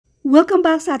Welcome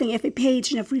back sa ating FB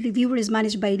page na free reviewer is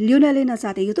managed by Leonalyn at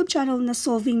sa ating YouTube channel na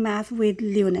Solving Math with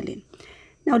Leonalyn.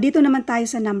 Now, dito naman tayo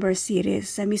sa number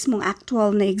series. Sa mismong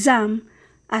actual na exam,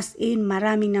 as in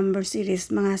maraming number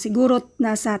series. Mga siguro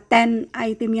nasa 10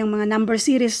 item yung mga number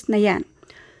series na yan.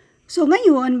 So,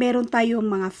 ngayon, meron tayong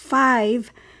mga 5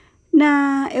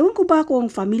 na, ewan ko ba kung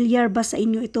familiar ba sa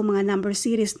inyo itong mga number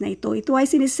series na ito. Ito ay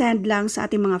sinisend lang sa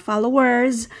ating mga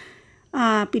followers.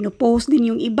 Pinopost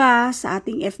din yung iba sa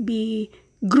ating FB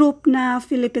group na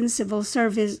Philippine Civil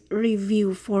Service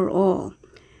Review for All.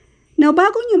 Now,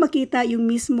 bago nyo makita yung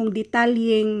mismong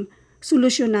detalyeng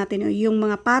solusyon natin, yung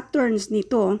mga patterns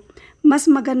nito, mas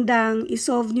magandang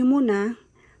isolve nyo muna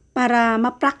para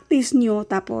ma-practice nyo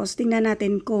tapos tingnan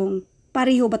natin kung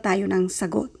pareho ba tayo ng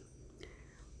sagot.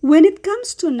 When it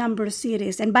comes to number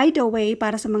series, and by the way,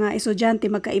 para sa mga estudyante,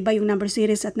 magkaiba yung number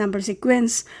series at number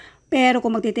sequence. Pero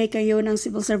kung magtitake kayo ng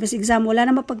civil service exam, wala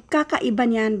na mapagkakaiba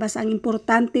niyan. Basta ang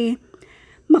importante,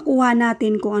 makuha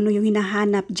natin kung ano yung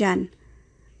hinahanap dyan.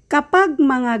 Kapag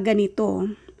mga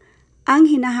ganito, ang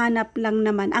hinahanap lang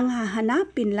naman, ang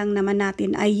hahanapin lang naman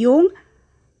natin ay yung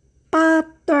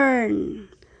pattern.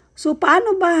 So,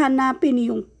 paano ba hanapin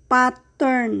yung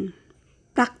pattern?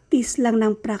 Practice lang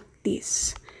ng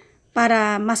practice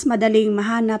para mas madaling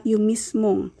mahanap yung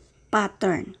mismong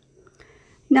pattern.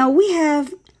 Now, we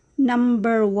have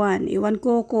number 1. Iwan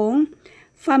ko kung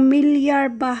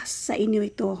familiar ba sa inyo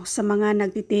ito sa mga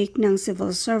nagtitake ng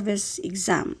civil service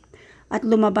exam. At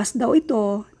lumabas daw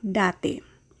ito dati.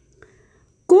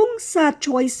 Kung sa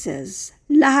choices,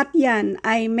 lahat yan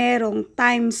ay merong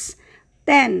times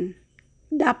 10.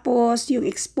 Tapos yung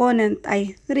exponent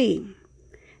ay 3.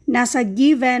 Nasa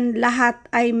given, lahat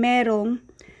ay merong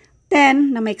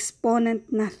 10 na may exponent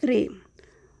na 3.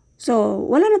 So,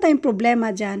 wala na tayong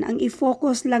problema dyan. Ang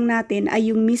i-focus lang natin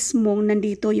ay yung mismong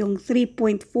nandito yung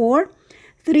 3.4,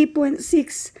 3.6,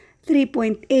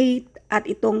 3.8, at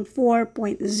itong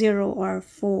 4.0 or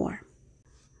 4.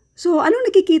 So,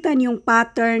 anong nakikita niyong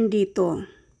pattern dito?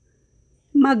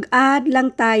 Mag-add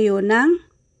lang tayo ng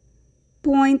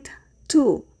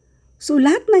 0.2. So,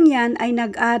 lahat ng yan ay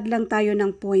nag-add lang tayo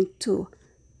ng 0.2.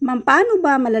 Paano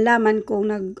ba malalaman kung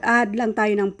nag-add lang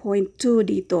tayo ng 0.2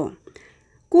 dito?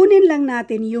 Kunin lang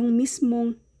natin yung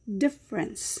mismong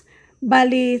difference.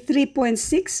 Bali,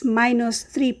 3.6 minus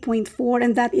 3.4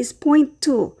 and that is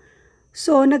 0.2.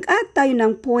 So, nag-add tayo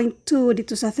ng 0.2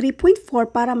 dito sa 3.4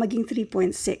 para maging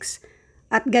 3.6.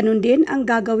 At ganun din ang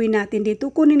gagawin natin dito.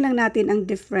 Kunin lang natin ang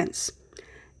difference.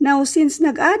 Now, since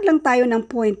nag-add lang tayo ng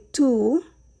 0.2,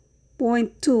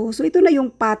 so ito na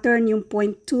yung pattern, yung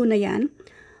 0.2 na yan.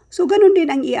 So, ganun din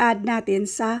ang i-add natin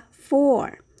sa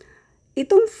 4.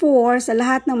 Itong 4 sa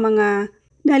lahat ng mga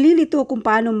nalilito kung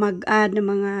paano mag-add ng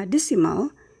mga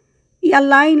decimal,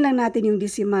 i-align lang natin yung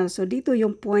decimal. So, dito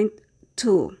yung 0.2.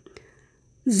 0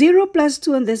 plus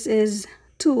 2 and this is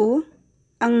 2.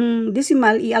 Ang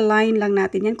decimal, i-align lang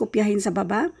natin yan, kopyahin sa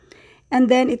baba.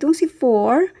 And then, itong si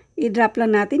 4, i-drop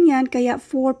lang natin yan, kaya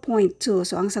 4.2.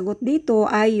 So, ang sagot dito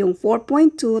ay yung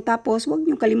 4.2, tapos huwag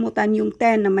nyo kalimutan yung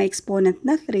 10 na may exponent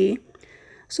na 3.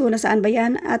 So, nasaan ba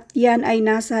yan? At yan ay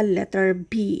nasa letter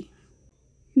B.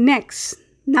 Next,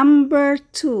 number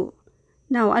 2.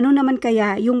 Now, ano naman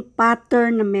kaya yung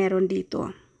pattern na meron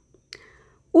dito?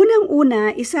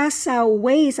 Unang-una, isa sa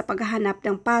way sa paghahanap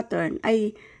ng pattern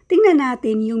ay tingnan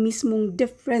natin yung mismong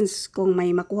difference kung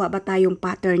may makuha ba tayong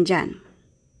pattern dyan.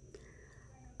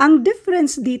 Ang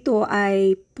difference dito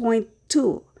ay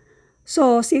 0.2.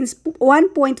 So, since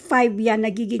 1.5 yan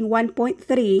nagiging 1.3,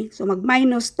 so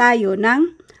mag-minus tayo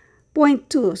ng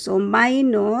 0.2. So,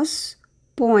 minus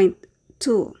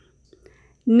 0.2.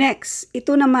 Next,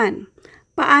 ito naman,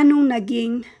 paanong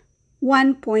naging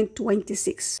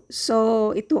 1.26?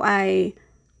 So, ito ay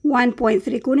 1.3.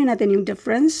 Kunin natin yung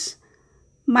difference.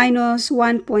 Minus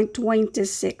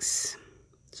 1.26.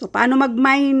 So, paano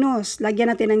mag-minus? Lagyan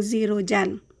natin ng 0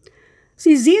 dyan.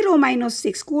 Si 0 minus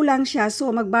 6, kulang siya. So,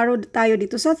 mag-borrow tayo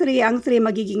dito sa 3. Ang 3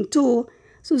 magiging 2.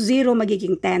 So, 0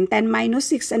 magiging 10. 10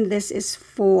 minus 6 and this is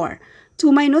 4.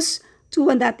 2 minus 2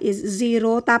 and that is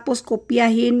 0. Tapos,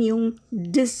 kopyahin yung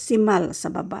decimal sa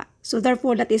baba. So,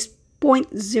 therefore, that is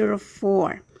 0.04.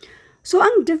 So,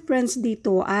 ang difference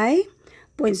dito ay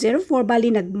 0.04.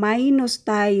 Bali, nag-minus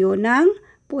tayo ng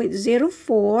 0.04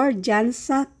 dyan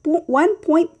sa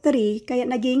 1.3. Kaya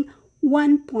naging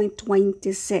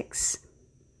 1.26.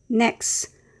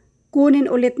 Next,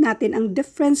 kunin ulit natin ang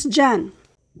difference dyan.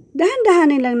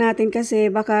 Dahan-dahanin lang natin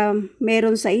kasi baka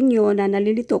meron sa inyo na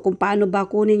nalilito kung paano ba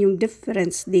kunin yung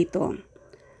difference dito.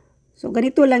 So,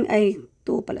 ganito lang ay,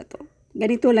 ito pala to.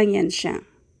 Ganito lang yan siya.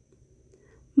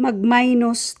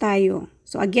 Mag-minus tayo.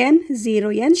 So again,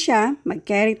 0 yan siya.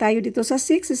 Mag-carry tayo dito sa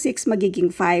 6. Sa 6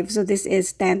 magiging 5. So this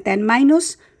is 10. 10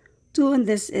 minus 2 and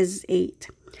this is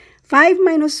 8. 5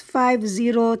 minus 5,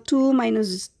 0. 2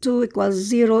 minus 2 equals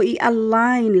 0.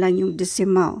 I-align lang yung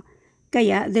decimal.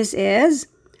 Kaya this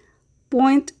is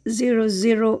 0.008.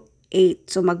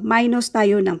 So mag-minus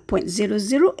tayo ng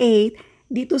 0.008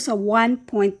 dito sa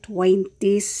 1.26.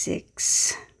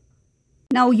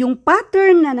 Now, yung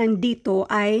pattern na nandito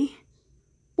ay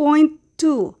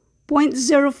 0.2,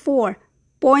 0.04,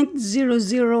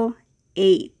 0.008.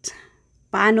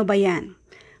 Paano ba yan?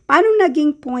 Paano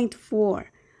naging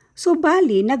 0.4? So,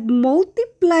 bali,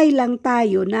 nag-multiply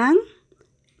tayo ng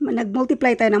 0.2.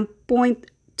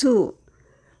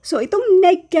 So, itong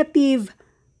negative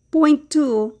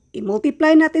 0.2,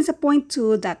 i-multiply natin sa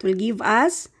 0.2, that will give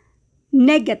us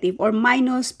negative or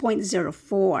minus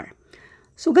 0.04.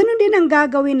 So, ganun din ang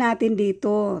gagawin natin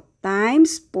dito,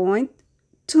 times 0.2.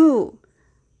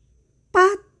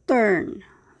 Pattern.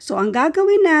 So, ang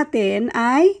gagawin natin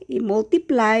ay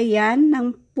i-multiply yan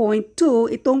ng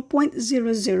 0.2, itong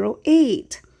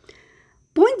 0.008.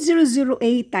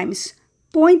 0.008 times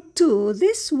 0.2,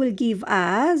 this will give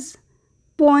us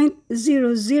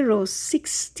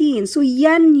 0.0016. So,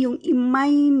 yan yung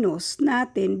i-minus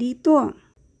natin dito.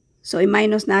 So,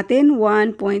 i-minus natin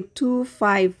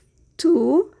 1.252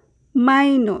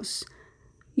 minus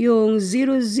yung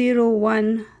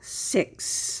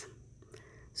 0016.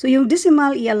 So, yung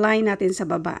decimal i-align natin sa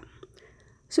baba.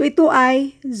 So, ito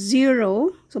ay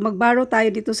 0. So, mag-borrow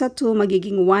tayo dito sa 2.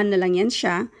 Magiging 1 na lang yan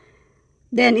siya.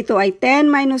 Then, ito ay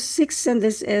 10 minus 6 and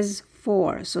this is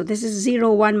 4. So, this is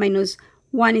 0. 1 minus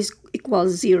 1 is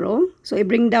equals 0. So,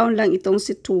 i-bring down lang itong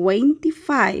si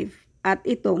 25 at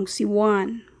itong si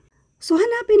 1. So,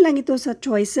 hanapin lang ito sa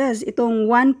choices. Itong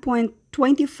 1.2504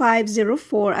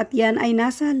 at yan ay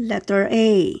nasa letter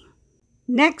A.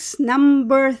 Next,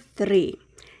 number 3.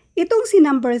 Itong si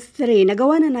number 3,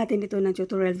 nagawa na natin ito ng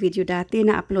tutorial video dati,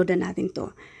 na-upload na natin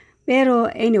to.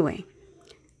 Pero anyway,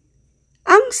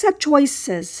 ang sa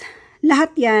choices,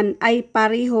 lahat yan ay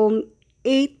parehong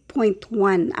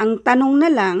 8.1. Ang tanong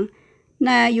na lang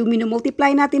na yung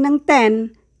minumultiply natin ng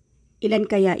 10, ilan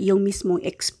kaya yung mismong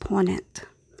exponent?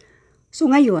 So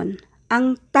ngayon,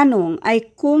 ang tanong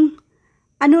ay kung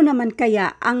ano naman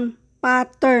kaya ang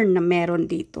pattern na meron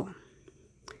dito.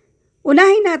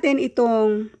 Unahin natin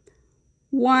itong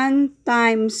 1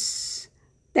 times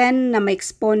 10 na may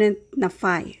exponent na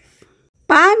 5.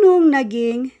 Paano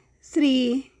naging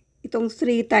 3, itong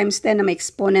 3 times 10 na may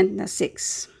exponent na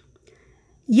 6?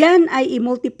 Yan ay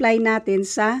i-multiply natin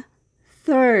sa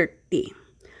 30.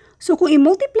 So kung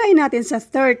i-multiply natin sa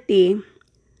 30,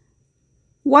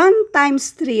 1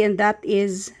 times 3 and that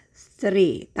is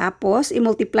 3. Tapos,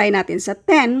 i-multiply natin sa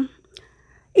 10.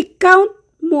 I-count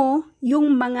mo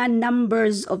yung mga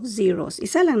numbers of zeros.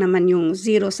 Isa lang naman yung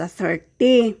 0 sa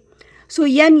 30. So,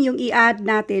 yan yung i-add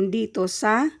natin dito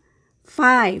sa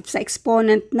 5, sa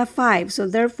exponent na 5. So,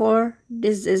 therefore,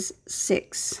 this is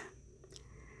 6.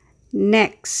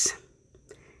 Next,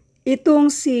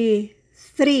 itong si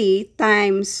 3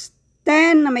 times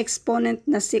 10 na may exponent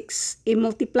na 6,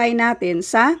 i-multiply natin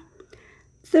sa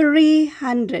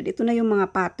 300. Ito na yung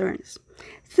mga patterns.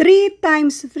 3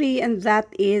 times 3 and that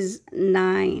is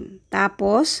 9.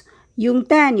 Tapos, yung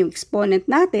 10, yung exponent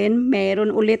natin,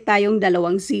 meron ulit tayong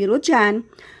dalawang 0 dyan.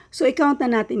 So, i-count na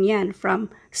natin yan.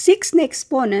 From 6 na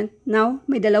exponent, now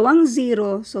may dalawang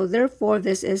 0. So, therefore,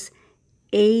 this is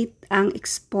 8 ang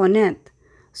exponent.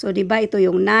 So, diba ito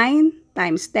yung 9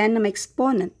 times 10 na may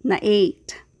exponent na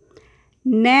 8.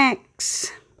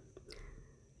 Next,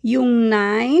 yung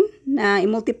 9 na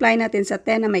i-multiply natin sa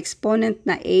 10 na may exponent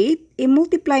na 8,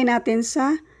 i-multiply natin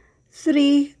sa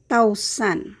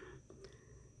 3,000.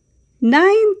 9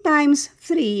 times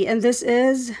 3, and this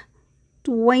is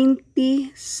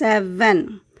 27.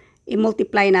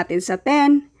 I-multiply natin sa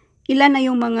 10. Ilan na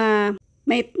yung mga,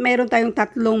 mayroon tayong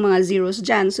tatlong mga zeros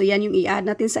dyan. So, yan yung i-add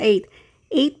natin sa 8.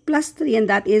 8 plus 3, and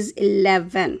that is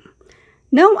 11.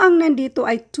 Now, ang nandito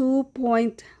ay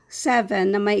 2.7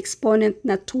 na may exponent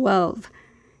na 12.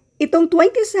 Itong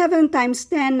 27 times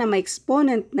 10 na may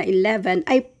exponent na 11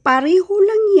 ay pareho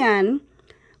lang yan.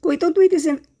 Kung itong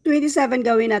 27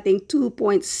 gawin natin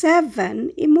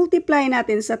 2.7, i-multiply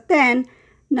natin sa 10.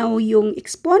 Now, yung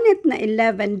exponent na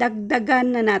 11,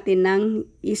 dagdagan na natin ng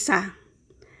isa.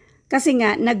 Kasi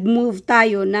nga, nag-move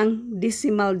tayo ng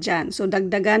decimal dyan. So,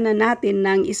 dagdagan na natin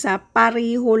ng isa.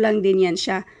 Pareho lang din yan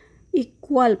siya.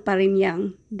 Equal pa rin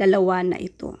yung dalawa na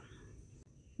ito.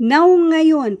 Now,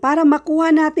 ngayon, para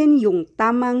makuha natin yung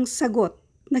tamang sagot,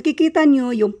 nakikita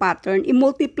nyo yung pattern,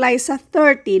 i-multiply sa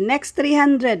 30, next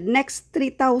 300, next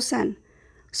 3,000.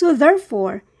 So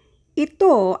therefore,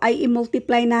 ito ay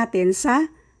i-multiply natin sa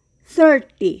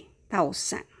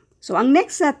 30,000. So ang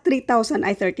next sa 3,000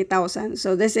 ay 30,000.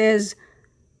 So this is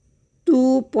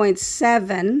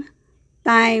 2.7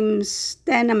 times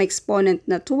 10 na may exponent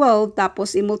na 12.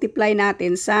 Tapos i-multiply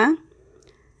natin sa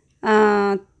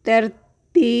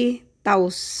 30,000.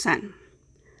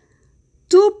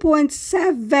 2.7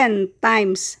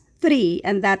 times 3,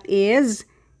 and that is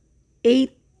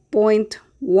 8.1.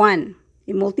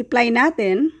 I-multiply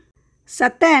natin sa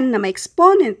 10 na may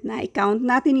exponent na i-count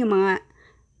natin yung mga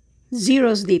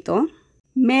zeros dito.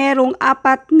 Merong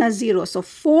 4 na zeros. So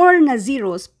 4 na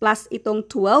zeros plus itong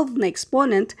 12 na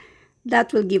exponent,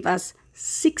 that will give us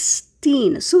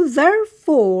 16. So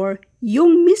therefore,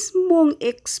 yung mismong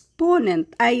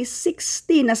exponent ay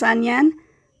 16. Nasaan yan?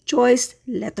 Choice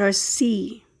letter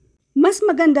C. Mas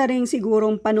maganda rin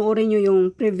sigurong panoorin nyo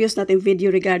yung previous nating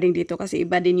video regarding dito kasi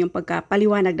iba din yung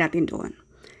pagkapaliwanag natin doon.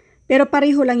 Pero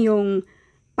pareho lang yung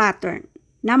pattern.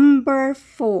 Number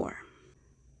 4.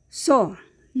 So,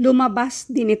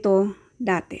 lumabas din ito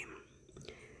dati.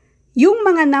 Yung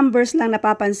mga numbers lang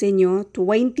napapansin nyo,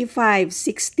 25,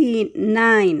 16,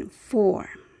 9, 4.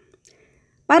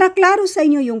 Para klaro sa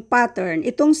inyo yung pattern,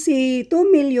 itong si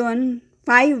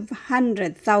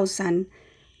 2,500,000,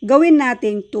 gawin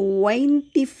natin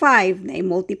 25 na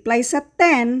i-multiply sa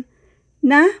 10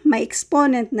 na may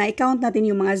exponent na i-count natin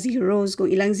yung mga zeros.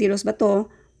 Kung ilang zeros ba to?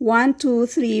 1, 2,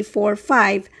 3, 4,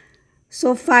 5.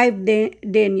 So 5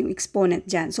 din yung exponent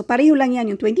dyan. So pareho lang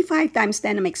yan. Yung 25 times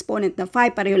 10 na may exponent na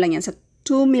 5, pareho lang yan sa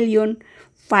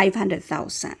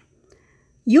 2,500,000.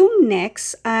 Yung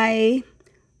next ay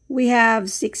we have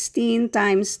 16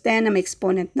 times 10 na may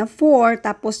exponent na 4.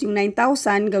 Tapos yung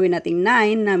 9,000, gawin natin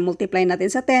 9 na multiply natin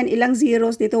sa 10. Ilang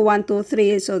zeros dito? 1, 2,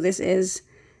 3. So this is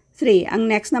 3. Ang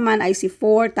next naman ay si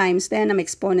 4 times 10 na may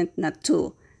exponent na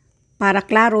 2. Para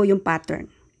klaro yung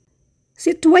pattern.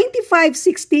 Si 25,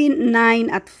 16, 9,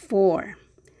 at 4.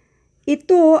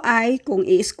 Ito ay, kung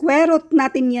i-square root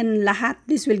natin yan lahat,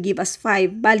 this will give us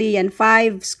 5. Bali yan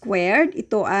 5 squared.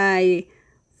 Ito ay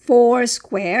 4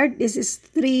 squared. This is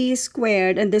 3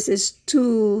 squared. And this is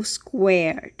 2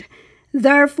 squared.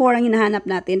 Therefore, ang hinahanap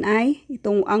natin ay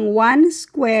itong ang 1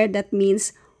 squared. That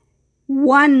means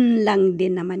 1 lang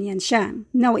din naman yan siya.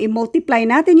 Now, i-multiply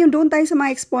natin yung doon tayo sa mga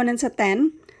exponent sa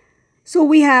 10. So,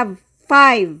 we have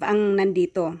 5 ang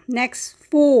nandito. Next,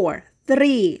 4,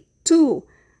 3, 2.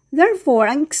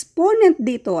 Therefore, ang exponent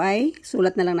dito ay,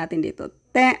 sulat na lang natin dito,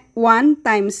 1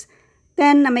 times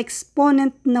 10 na may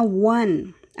exponent na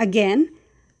 1. Again,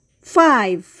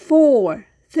 5,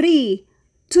 4, 3,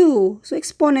 2. So,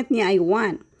 exponent niya ay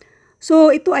 1.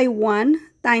 So, ito ay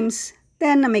 1 times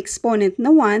 10 na may exponent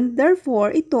na 1.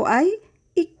 Therefore, ito ay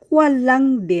equal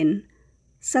lang din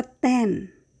sa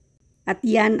 10. At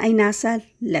yan ay nasa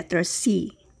letter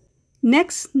C.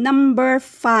 Next, number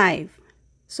 5.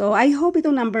 So, I hope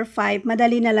itong number 5,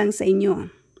 madali na lang sa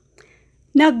inyo.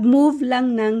 Nag-move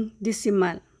lang ng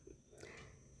decimal.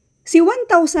 Si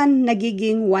 1,000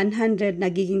 nagiging 100,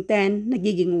 nagiging 10,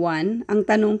 nagiging 1. Ang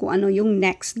tanong kung ano yung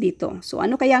next dito. So,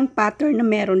 ano kaya ang pattern na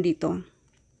meron dito?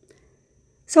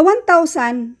 Sa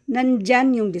 1,000,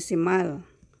 nandyan yung decimal.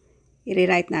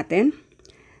 I-rewrite natin.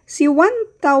 Si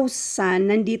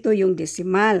 1,000, nandito yung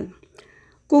decimal.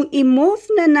 Kung i-move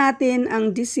na natin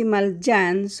ang decimal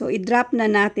dyan, so i-drop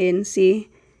na natin si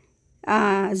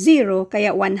 0,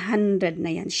 kaya 100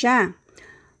 na yan siya.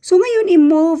 So ngayon,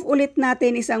 i-move ulit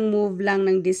natin isang move lang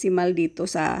ng decimal dito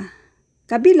sa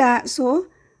kabila. So,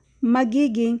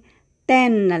 magiging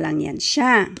 10 na lang yan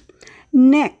siya.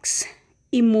 Next,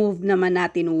 i-move naman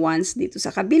natin once dito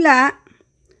sa kabila.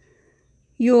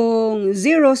 Yung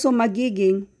 0, so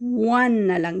magiging 1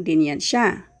 na lang din yan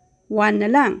siya. 1 na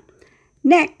lang.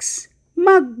 Next,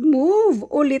 mag-move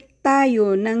ulit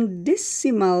tayo ng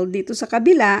decimal dito sa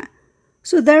kabila.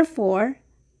 So therefore,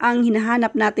 ang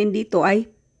hinahanap natin dito ay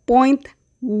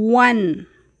 0.1.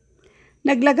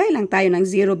 Naglagay lang tayo ng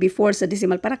 0 before sa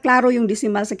decimal para klaro yung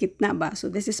decimal sa gitna ba. So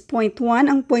this is 0.1.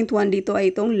 Ang 0.1 dito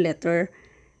ay itong letter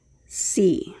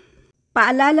C.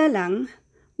 Paalala lang,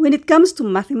 when it comes to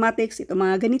mathematics, ito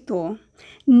mga ganito,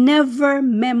 never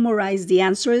memorize the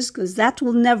answers because that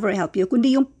will never help you.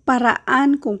 Kundi yung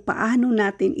paraan kung paano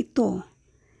natin ito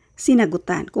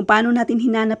sinagutan, kung paano natin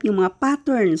hinanap yung mga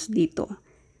patterns dito.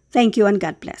 Thank you and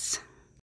God bless.